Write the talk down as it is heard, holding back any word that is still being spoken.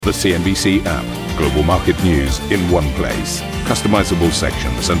The CNBC app. Global market news in one place. Customizable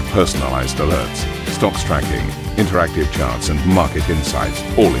sections and personalized alerts. Stocks tracking, interactive charts and market insights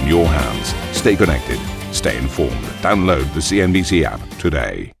all in your hands. Stay connected. Stay informed. Download the CNBC app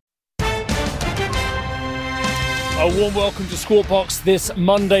today. A warm welcome to Squawk Box this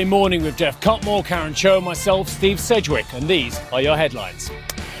Monday morning with Jeff Cutmore, Karen Cho, myself, Steve Sedgwick. And these are your headlines.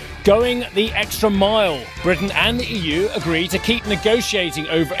 Going the extra mile. Britain and the EU agree to keep negotiating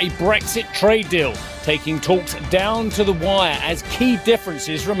over a Brexit trade deal, taking talks down to the wire as key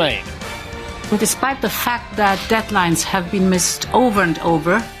differences remain. Despite the fact that deadlines have been missed over and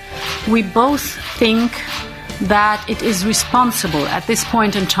over, we both think that it is responsible at this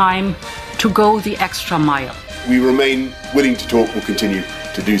point in time to go the extra mile. We remain willing to talk, we'll continue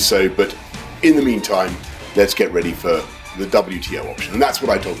to do so, but in the meantime, let's get ready for the WTO option, and that's what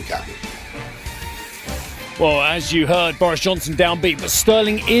I told the cabinet. Well, as you heard, Boris Johnson downbeat, but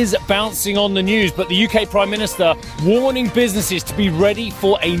sterling is bouncing on the news. But the UK Prime Minister warning businesses to be ready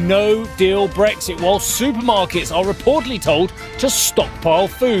for a no-deal Brexit, while supermarkets are reportedly told to stockpile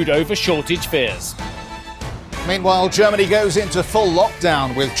food over shortage fears. Meanwhile, Germany goes into full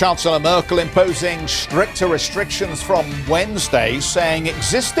lockdown, with Chancellor Merkel imposing stricter restrictions from Wednesday, saying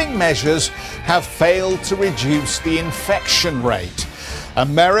existing measures have failed to reduce the infection rate.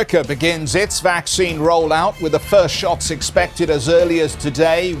 America begins its vaccine rollout, with the first shots expected as early as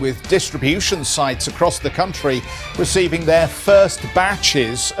today, with distribution sites across the country receiving their first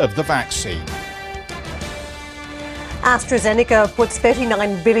batches of the vaccine. AstraZeneca puts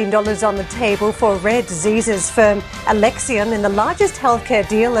 $39 billion on the table for rare diseases firm Alexion in the largest healthcare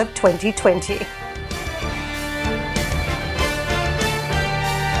deal of 2020.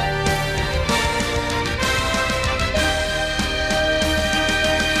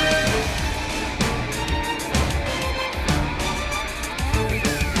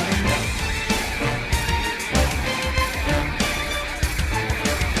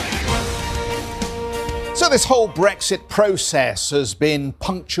 So this whole Brexit process has been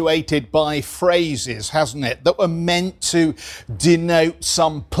punctuated by phrases, hasn't it, that were meant to denote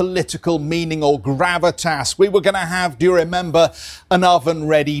some political meaning or gravitas. We were going to have, do you remember, an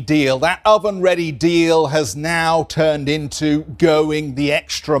oven-ready deal. That oven-ready deal has now turned into going the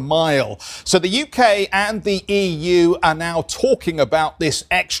extra mile. So the UK and the EU are now talking about this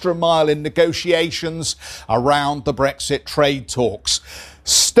extra mile in negotiations around the Brexit trade talks.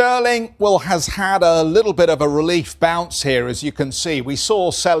 Sterling, has had a little bit of a relief bounce here, as you can see. We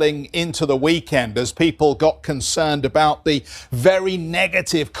saw selling into the weekend as people got concerned about the very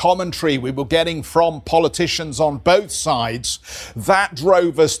negative commentary we were getting from politicians on both sides. That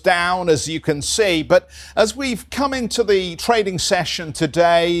drove us down, as you can see. But as we've come into the trading session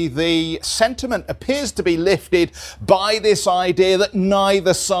today, the sentiment appears to be lifted by this idea that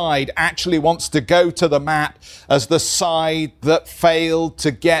neither side actually wants to go to the mat as the side that failed to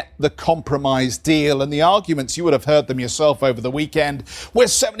get the compromise deal. And the arguments, you would have heard them yourself over the weekend. We're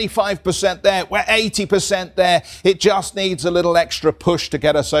 75% there. We're 80% there. It just needs a little extra push to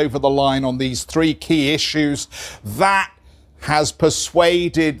get us over the line on these three key issues. That has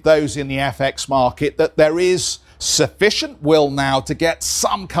persuaded those in the FX market that there is sufficient will now to get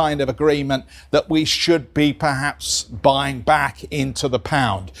some kind of agreement that we should be perhaps buying back into the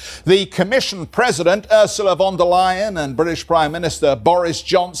pound. The Commission President, Ursula von der Leyen, and British Prime Minister Boris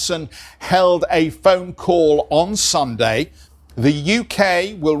Johnson held a phone call on Sunday. The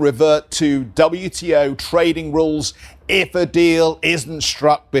UK will revert to WTO trading rules if a deal isn't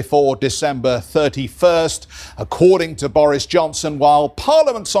struck before December 31st, according to Boris Johnson, while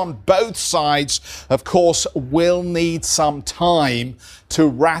parliaments on both sides, of course, will need some time to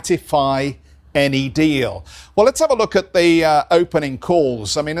ratify any deal. Well, let's have a look at the opening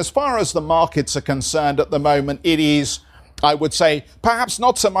calls. I mean, as far as the markets are concerned at the moment, it is, I would say, perhaps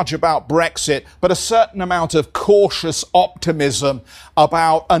not so much about Brexit, but a certain amount of cautious optimism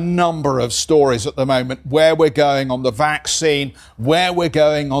about a number of stories at the moment, where we're going on the vaccine, where we're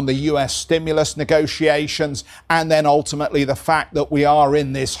going on the US stimulus negotiations, and then ultimately the fact that we are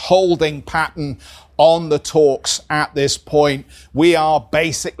in this holding pattern on the talks at this point. We are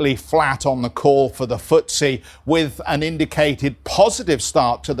basically flat on the call for the FTSE, with an indicated positive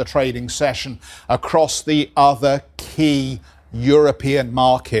start to the trading session across the other key European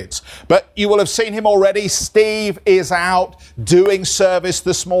markets. But you will have seen him already. Steve is out doing service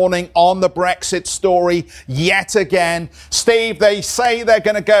this morning on the Brexit story yet again. Steve, they say they're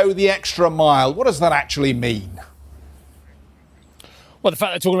going to go the extra mile. What does that actually mean? Well, the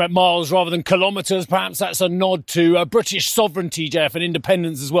fact they're talking about miles rather than kilometres, perhaps that's a nod to British sovereignty, Jeff, and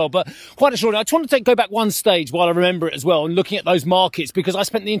independence as well. But quite extraordinary. I just want to go back one stage while I remember it as well and looking at those markets, because I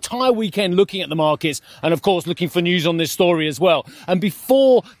spent the entire weekend looking at the markets and, of course, looking for news on this story as well. And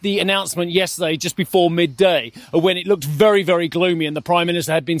before the announcement yesterday, just before midday, when it looked very, very gloomy and the Prime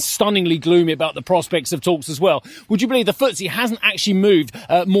Minister had been stunningly gloomy about the prospects of talks as well, would you believe the FTSE hasn't actually moved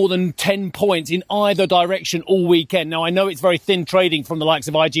more than 10 points in either direction all weekend? Now, I know it's very thin trading from the likes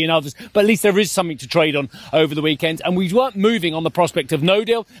of IG and others, but at least there is something to trade on over the weekend. And we weren't moving on the prospect of no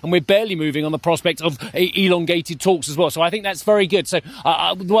deal, and we're barely moving on the prospect of elongated talks as well. So I think that's very good. So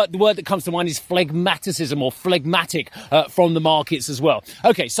the word that comes to mind is phlegmaticism or phlegmatic from the markets as well.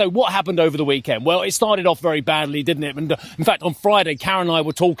 OK, so what happened over the weekend? Well, it started off very badly, didn't it? And in fact, on Friday, Karen and I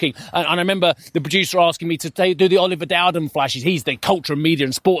were talking, and I remember the producer asking me to do the Oliver Dowden flashes. He's the Culture, Media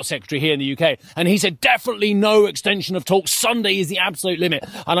and Sports Secretary here in the UK. And he said, definitely no extension of talks. Sunday is the absolute limit.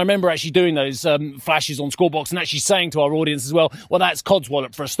 And I remember actually doing those flashes on Squawk and actually saying to our audience as well, well, that's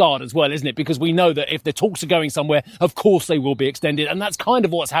codswallop for a start as well, isn't it? Because we know that if the talks are going somewhere, of course they will be extended. And that's kind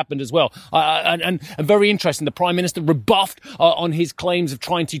of what's happened as well. And very interesting, the Prime Minister rebuffed on his claims of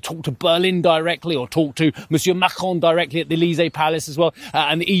trying to talk to Berlin directly or talk to Monsieur Macron directly at the Elysee Palace as well.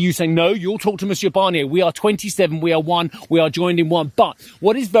 And the EU saying, no, you'll talk to Monsieur Barnier. We are 27, we are one, we are joined in one. But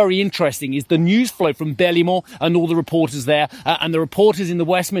what is very interesting is the news flow from Berlaymont and all the reporters there and the reporters in the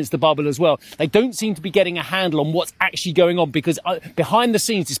Westminster bubble as well. They don't seem to be getting a handle on what's actually going on, because behind the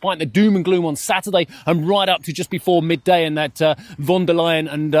scenes, despite the doom and gloom on Saturday and right up to just before midday and that von der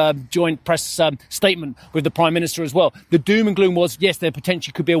Leyen and joint press statement with the Prime Minister as well, the doom and gloom was, yes, there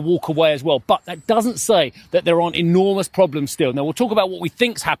potentially could be a walk away as well. But that doesn't say that there aren't enormous problems still. Now, we'll talk about what we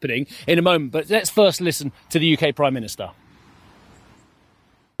think's happening in a moment, but let's first listen to the UK Prime Minister.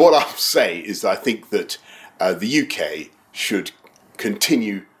 What I'll say is that I think that the UK should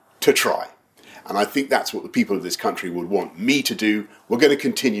continue to try. And I think that's what the people of this country would want me to do. We're going to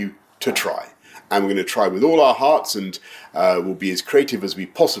continue to try. And we're going to try with all our hearts, and we'll be as creative as we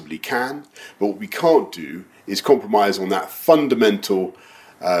possibly can. But what we can't do is compromise on that fundamental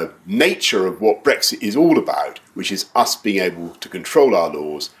nature of what Brexit is all about, which is us being able to control our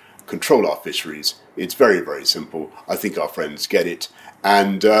laws, control our fisheries. It's very, very simple. I think our friends get it.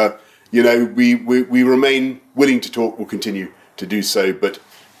 And, we remain willing to talk. We'll continue to do so. But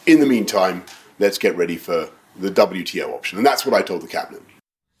in the meantime, let's get ready for the WTO option. And that's what I told the Cabinet.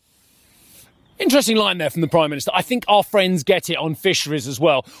 Interesting line there from the Prime Minister. I think our friends get it on fisheries as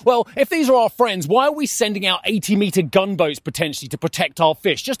well. Well, if these are our friends, why are we sending out 80-metre gunboats potentially to protect our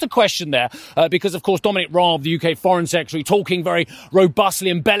fish? Just a question there, because, of course, Dominic Raab, the UK Foreign Secretary, talking very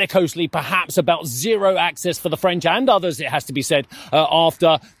robustly and bellicosely, perhaps, about zero access for the French and others, it has to be said,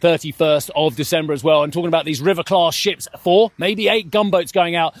 after 31st of December as well, and talking about these river-class ships, 4, maybe 8 gunboats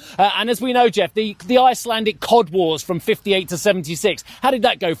going out. And as we know, Jeff, the Icelandic cod wars from 58 to 76, how did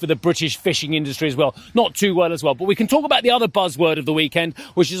that go for the British fishing industry as well? Not too well as well. But we can talk about the other buzzword of the weekend,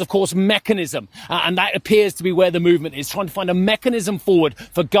 which is, of course, mechanism. And that appears to be where the movement is, trying to find a mechanism forward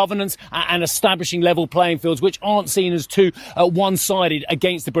for governance and establishing level playing fields, which aren't seen as too one-sided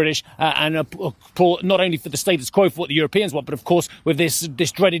against the British and not only for the status quo for what the Europeans want, but, of course, with this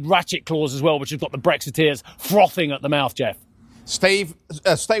dreaded ratchet clause as well, which has got the Brexiteers frothing at the mouth, Jeff. Steve,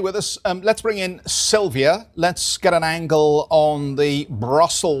 stay with us. Let's bring in Sylvia. Let's get an angle on the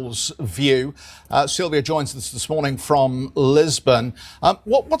Brussels view. Sylvia joins us this morning from Lisbon.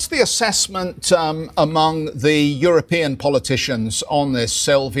 What's the assessment among the European politicians on this,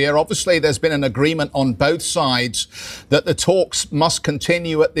 Sylvia? Obviously, there's been an agreement on both sides that the talks must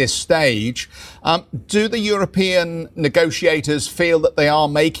continue at this stage. Do the European negotiators feel that they are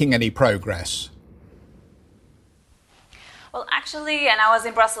making any progress? Well, actually, and I was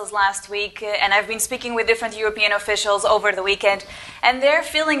in Brussels last week, and I've been speaking with different European officials over the weekend, and their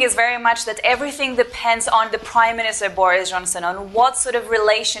feeling is very much that everything depends on the Prime Minister Boris Johnson, on what sort of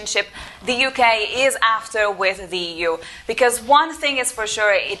relationship the UK is after with the EU. Because one thing is for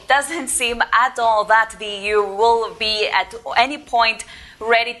sure, it doesn't seem at all that the EU will be at any point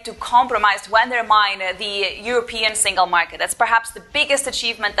ready to compromise to undermine the European single market. That's perhaps the biggest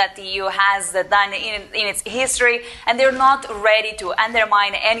achievement that the EU has done in its history, and they're not ready to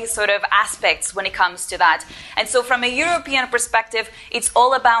undermine any sort of aspects when it comes to that. And so from a European perspective, it's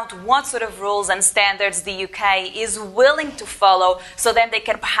all about what sort of rules and standards the UK is willing to follow, so then they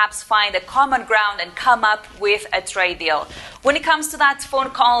can perhaps find a common ground and come up with a trade deal. When it comes to that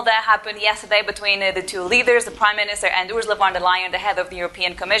phone call that happened yesterday between the two leaders, the Prime Minister and Ursula von der Leyen, the head of the European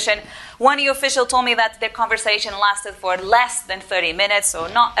European Commission. One EU official told me that their conversation lasted for less than 30 minutes, so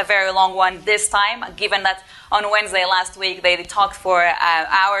not a very long one this time, given that on Wednesday last week they talked for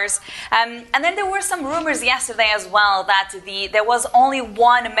hours. And then there were some rumors yesterday as well that there was only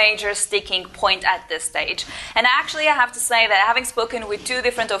one major sticking point at this stage. And actually I have to say that having spoken with two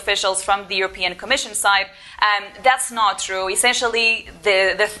different officials from the European Commission side, that's not true. Essentially,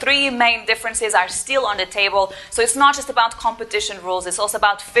 the three main differences are still on the table. So it's not just about competition rules, it's also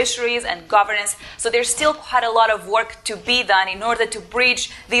about fisheries and governance. So there's still quite a lot of work to be done in order to bridge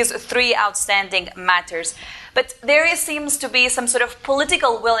these three outstanding matters. But there seems to be some sort of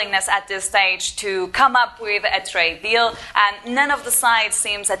political willingness at this stage to come up with a trade deal, and none of the sides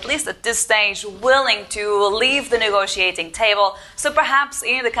seems, at least at this stage, willing to leave the negotiating table. So perhaps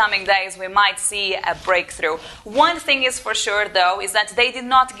in the coming days we might see a breakthrough. One thing is for sure, though, is that they did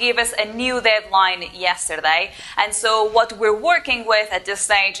not give us a new deadline yesterday, and so what we're working with at this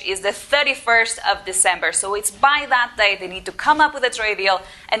stage is the 31st of December. So it's by that day they need to come up with a trade deal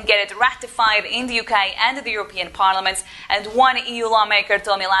and get it ratified in the UK and the European Parliament. And one EU lawmaker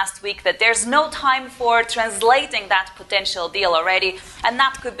told me last week that there's no time for translating that potential deal already, and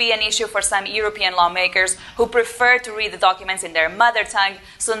that could be an issue for some European lawmakers who prefer to read the documents in their mother tongue,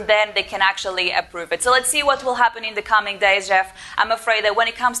 so then they can actually approve it. So let's see what will happen in the coming days, Jeff. I'm afraid that when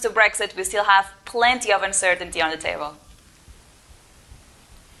it comes to Brexit, we still have plenty of uncertainty on the table.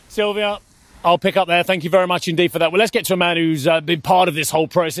 Sylvia, I'll pick up there. Thank you very much indeed for that. Well, let's get to a man who's been part of this whole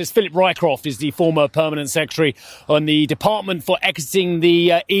process. Philip Rycroft is the former permanent secretary on the Department for Exiting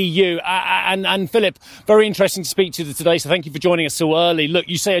the EU. And Philip, very interesting to speak to you today, so thank you for joining us so early. Look,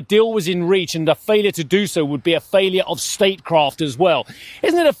 you say a deal was in reach and a failure to do so would be a failure of statecraft as well.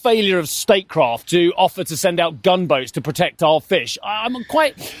 Isn't it a failure of statecraft to offer to send out gunboats to protect our fish? I'm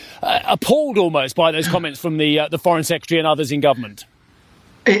quite appalled almost by those comments from the Foreign Secretary and others in government.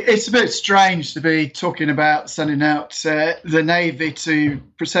 It's a bit strange to be talking about sending out the Navy to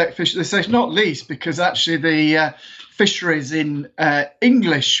protect fish at this stage, not least because actually the fisheries in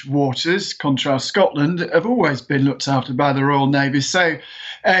English waters, contrast Scotland, have always been looked after by the Royal Navy. So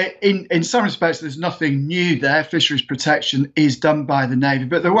in some respects, there's nothing new there. Fisheries protection is done by the Navy,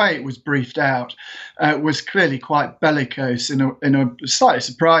 but the way it was briefed out was clearly quite bellicose in a slightly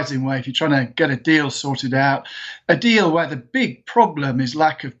surprising way if you're trying to get a deal sorted out, a deal where the big problem is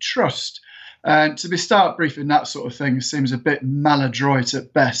lack of trust. And to start briefing that sort of thing seems a bit maladroit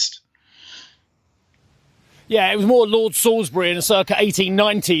at best. Yeah, it was more Lord Salisbury in circa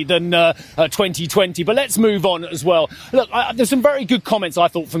 1890 than 2020. But let's move on as well. Look, there's some very good comments, I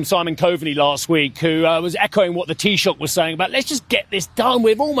thought, from Simon Coveney last week, who was echoing what the Taoiseach was saying about let's just get this done.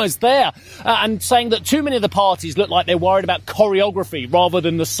 We're almost there. And saying that too many of the parties look like they're worried about choreography rather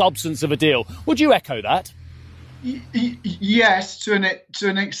than the substance of a deal. Would you echo that? Yes, to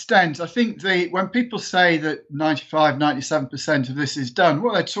an extent. I think when people say that 95, 97% of this is done,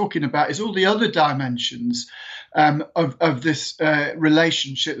 what they're talking about is all the other dimensions of this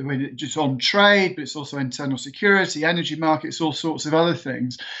relationship. Just on trade, but it's also internal security, energy markets, all sorts of other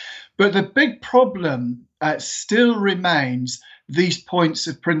things. But the big problem still remains these points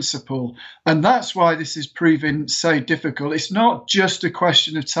of principle. And that's why this is proving so difficult. It's not just a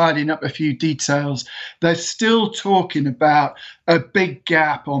question of tidying up a few details. They're still talking about a big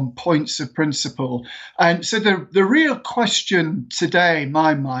gap on points of principle. And so the real question today, in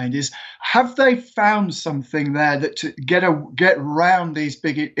my mind, is have they found something there that to get around these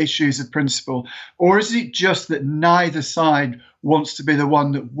big issues of principle? Or is it just that neither side wants to be the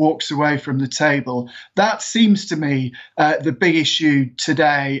one that walks away from the table? That seems to me the big issue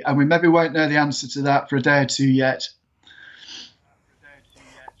today, and we maybe won't know the answer to that for a day or two yet.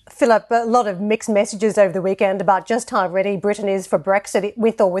 Philip, a lot of mixed messages over the weekend about just how ready Britain is for Brexit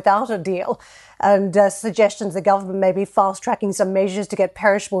with or without a deal, and suggestions the government may be fast-tracking some measures to get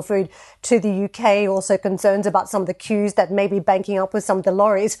perishable food to the UK, also concerns about some of the queues that may be banking up with some of the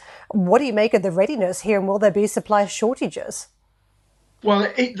lorries. What do you make of the readiness here, and will there be supply shortages? Well,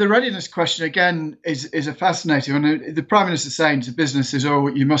 the readiness question, again, is a fascinating one. The Prime Minister saying to businesses, oh,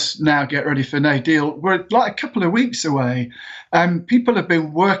 you must now get ready for no deal. We're like a couple of weeks away. People have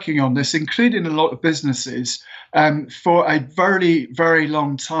been working on this, including a lot of businesses, for a very, very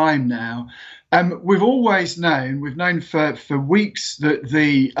long time now. We've known for weeks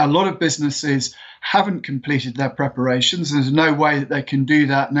that a lot of businesses haven't completed their preparations. There's no way that they can do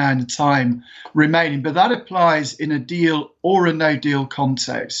that now in the time remaining. But that applies in a deal or a no deal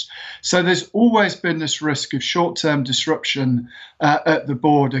context. So there's always been this risk of short-term disruption at the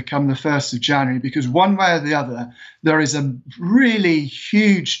border come the 1st of January, because one way or the other, there is a really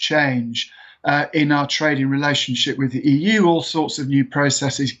huge change in our trading relationship with the EU, all sorts of new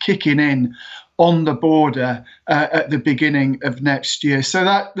processes kicking in on the border at the beginning of next year. So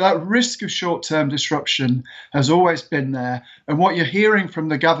that risk of short-term disruption has always been there. And what you're hearing from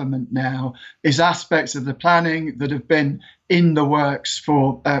the government now is aspects of the planning that have been in the works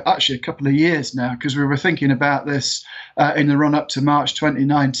for actually a couple of years now, because we were thinking about this in the run-up to March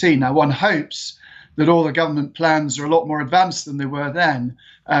 2019. Now, one hopes that all the government plans are a lot more advanced than they were then,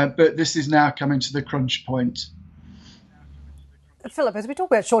 but this is now coming to the crunch point. Philip, as we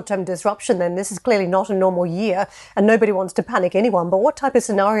talk about short-term disruption, then this is clearly not a normal year and nobody wants to panic anyone. But what type of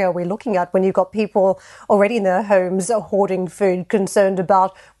scenario are we looking at when you've got people already in their homes hoarding food, concerned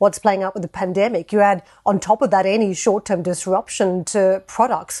about what's playing out with the pandemic? You add on top of that any short-term disruption to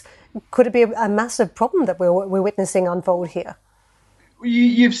products. Could it be a massive problem that we're witnessing unfold here?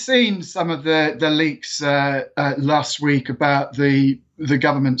 You've seen some of the leaks last week about the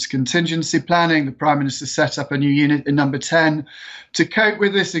government's contingency planning. The Prime Minister set up a new unit in Number 10 to cope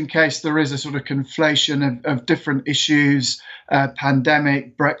with this in case there is a sort of conflation of different issues,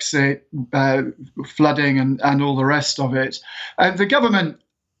 pandemic, Brexit, flooding and all the rest of it. The government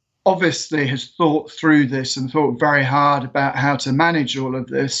obviously has thought through this and thought very hard about how to manage all of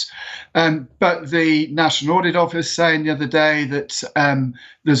this. But the National Audit Office saying the other day that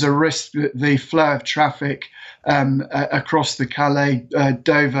there's a risk that the flow of traffic across the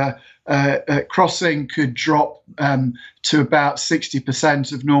Calais-Dover crossing could drop to about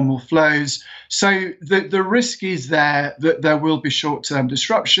 60% of normal flows. So the risk is there that there will be short-term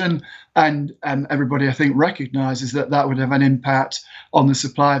disruption, and everybody, I think, recognises that would have an impact on the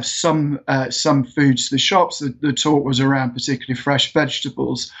supply of some foods to the shops. The talk was around particularly fresh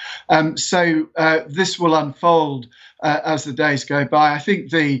vegetables. So this will unfold as the days go by. I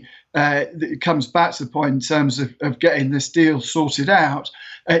think it comes back to the point in terms of getting this deal sorted out.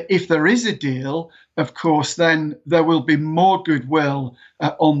 If there is a deal, of course, then there will be more goodwill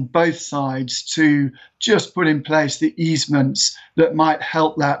on both sides to just put in place the easements that might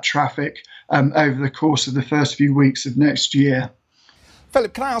help that traffic over the course of the first few weeks of next year.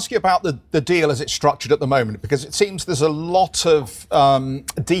 Philip, can I ask you about the deal as it's structured at the moment? Because it seems there's a lot of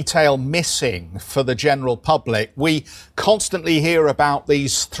detail missing for the general public. We constantly hear about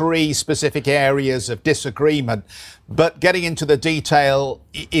these three specific areas of disagreement, but getting into the detail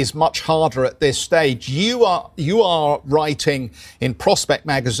is much harder at this stage. You are writing in Prospect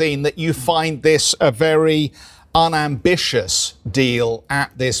magazine that you find this a very unambitious deal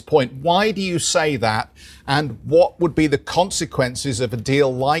at this point. Why do you say that? And what would be the consequences of a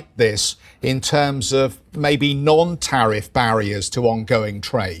deal like this in terms of maybe non-tariff barriers to ongoing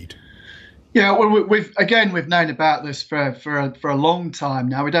trade? Yeah, well, we've known about this for a long time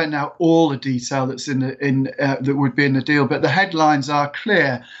now. We don't know all the detail that's that would be in the deal, but the headlines are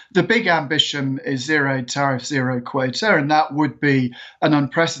clear. The big ambition is zero tariff, zero quota, and that would be an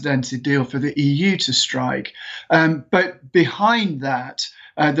unprecedented deal for the EU to strike. But behind that,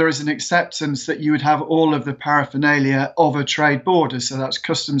 there is an acceptance that you would have all of the paraphernalia of a trade border. So that's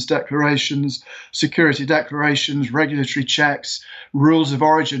customs declarations, security declarations, regulatory checks, rules of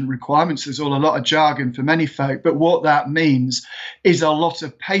origin requirements. There's all a lot of jargon for many folk. But what that means is a lot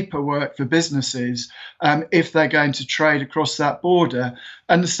of paperwork for businesses if they're going to trade across that border.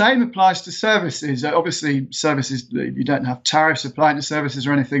 And the same applies to services. Obviously, services, you don't have tariffs applying to services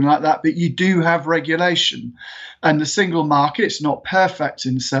or anything like that, but you do have regulation. And the single market, it's not perfect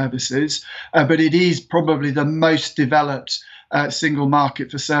in services, but it is probably the most developed single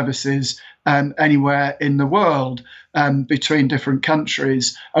market for services anywhere in the world between different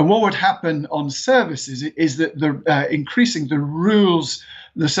countries. And what would happen on services is that increasing the rules,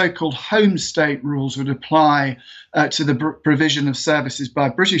 the so-called home state rules, would apply to the provision of services by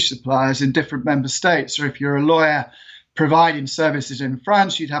British suppliers in different member states. So if you're a lawyer providing services in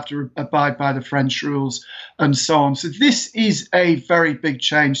France, you'd have to abide by the French rules and so on. So this is a very big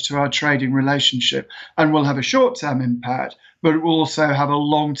change to our trading relationship and will have a short-term impact, but it will also have a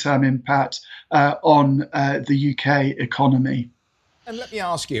long-term impact on the UK economy. And let me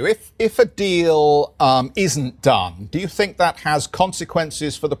ask you, if a deal isn't done, do you think that has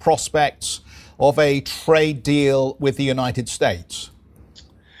consequences for the prospects of a trade deal with the United States?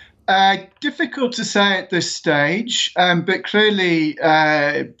 Difficult to say at this stage, but clearly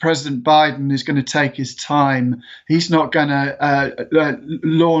President Biden is going to take his time. He's not going to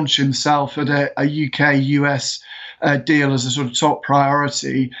launch himself at a UK-US deal as a sort of top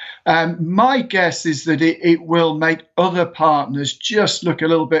priority. My guess is that it will make other partners just look a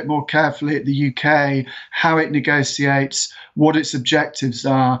little bit more carefully at the UK, how it negotiates what its objectives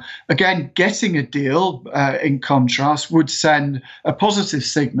are. Again, getting a deal, in contrast, would send a positive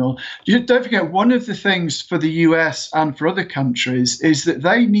signal. Don't forget, one of the things for the US and for other countries is that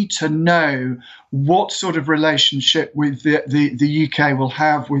they need to know what sort of relationship with the UK will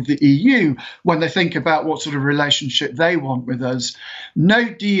have with the EU when they think about what sort of relationship they want with us. No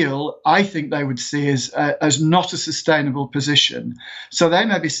deal, I think they would see as not a sustainable position. So they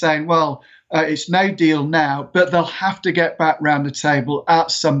may be saying, well, it's no deal now, but they'll have to get back round the table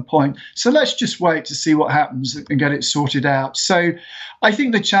at some point. So let's just wait to see what happens and get it sorted out. So I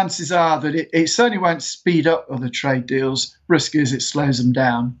think the chances are that it certainly won't speed up other trade deals. Risk is it slows them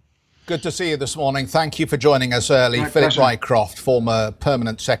down. Good to see you this morning. Thank you for joining us early. My Philip pleasure. Rycroft, former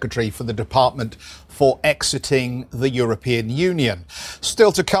Permanent Secretary for the Department for Exiting the European Union.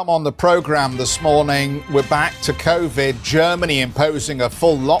 Still to come on the programme this morning, we're back to COVID. Germany imposing a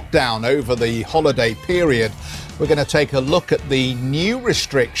full lockdown over the holiday period. We're going to take a look at the new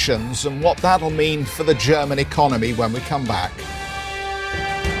restrictions and what that'll mean for the German economy when we come back.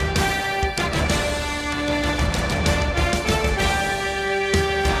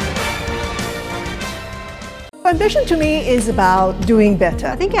 Ambition to me is about doing better.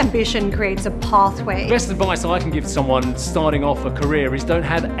 I think ambition creates a pathway. The best advice I can give someone starting off a career is don't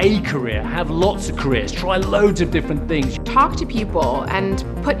have a career, have lots of careers, try loads of different things. Talk to people and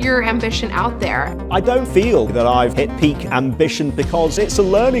put your ambition out there. I don't feel that I've hit peak ambition because it's a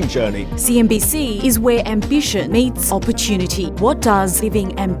learning journey. CNBC is where ambition meets opportunity. What does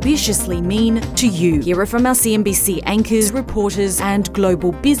living ambitiously mean to you? Hear it from our CNBC anchors, reporters and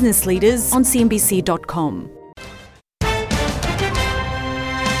global business leaders on CNBC.com.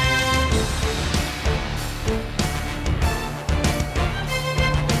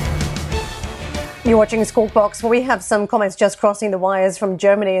 You're watching Squawk Box. Well, we have some comments just crossing the wires from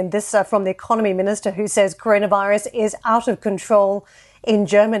Germany, and this from the economy minister, who says coronavirus is out of control in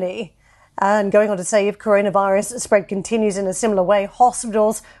Germany. And going on to say if coronavirus spread continues in a similar way,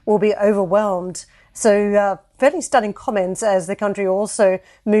 hospitals will be overwhelmed. So fairly stunning comments as the country also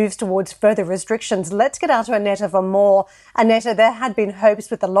moves towards further restrictions. Let's get out to Annetta for more. Annetta, there had been hopes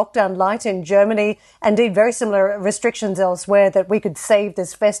with the lockdown light in Germany, indeed very similar restrictions elsewhere, that we could save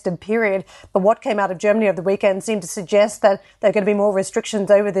this festive period. But what came out of Germany over the weekend seemed to suggest that there are going to be more restrictions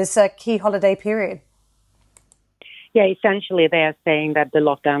over this key holiday period. Yeah, essentially they are saying that the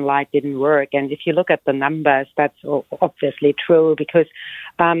lockdown light didn't work. And if you look at the numbers, that's obviously true, because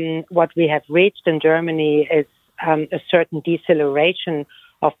what we have reached in Germany is a certain deceleration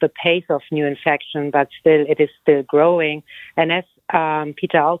of the pace of new infection, but still it is still growing. And as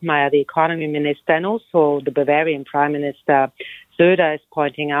Peter Altmaier, the economy minister, and also the Bavarian Prime Minister Söder is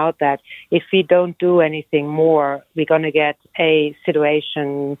pointing out, that if we don't do anything more, we're going to get a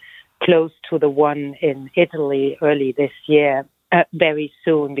situation close to the one in Italy early this year, very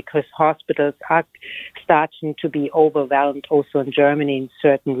soon, because hospitals are starting to be overwhelmed also in Germany in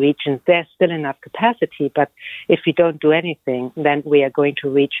certain regions. There's still enough capacity, but if we don't do anything, then we are going to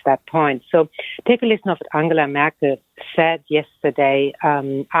reach that point. So take a listen of what Angela Merkel said yesterday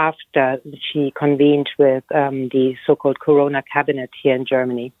after she convened with the so-called Corona cabinet here in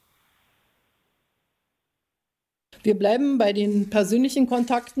Germany. Wir bleiben bei den persönlichen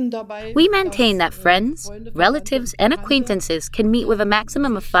Kontakten dabei. We maintain that friends, relatives, and acquaintances can meet with a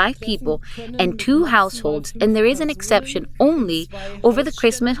maximum of 5 people and 2 households, and there is an exception only over the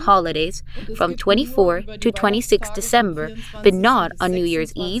Christmas holidays from 24 to 26 December, but not on New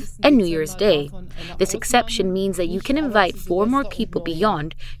Year's Eve and New Year's Day. This exception means that you can invite 4 more people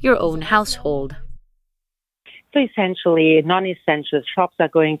beyond your own household. So essentially, non-essential shops are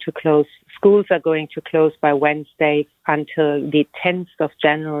going to close, schools are going to close by Wednesday until the 10th of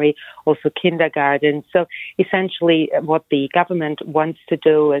January, also kindergarten. So essentially what the government wants to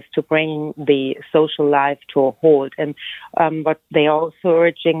do is to bring the social life to a halt. And but they are also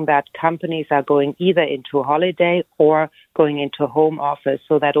urging that companies are going either into holiday or going into home office,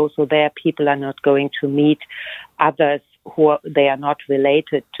 so that also their people are not going to meet others who they are not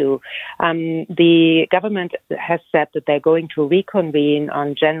related to. The government has said that they're going to reconvene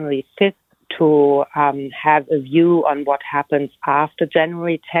on January 5th to have a view on what happens after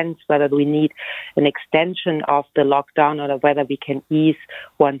January 10th, whether we need an extension of the lockdown or whether we can ease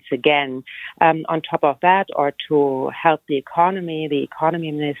once again. On top of that, or to help the economy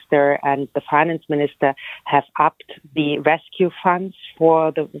minister and the finance minister have upped the rescue funds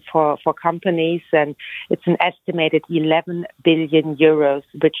for companies, and it's an estimated 11 billion euros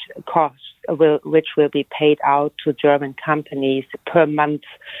which will be paid out to German companies per month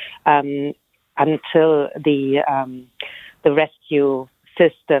until the rescue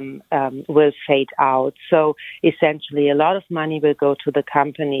system will fade out. So essentially, a lot of money will go to the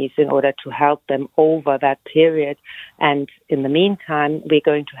companies in order to help them over that period. And in the meantime, we're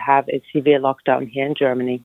going to have a severe lockdown here in Germany.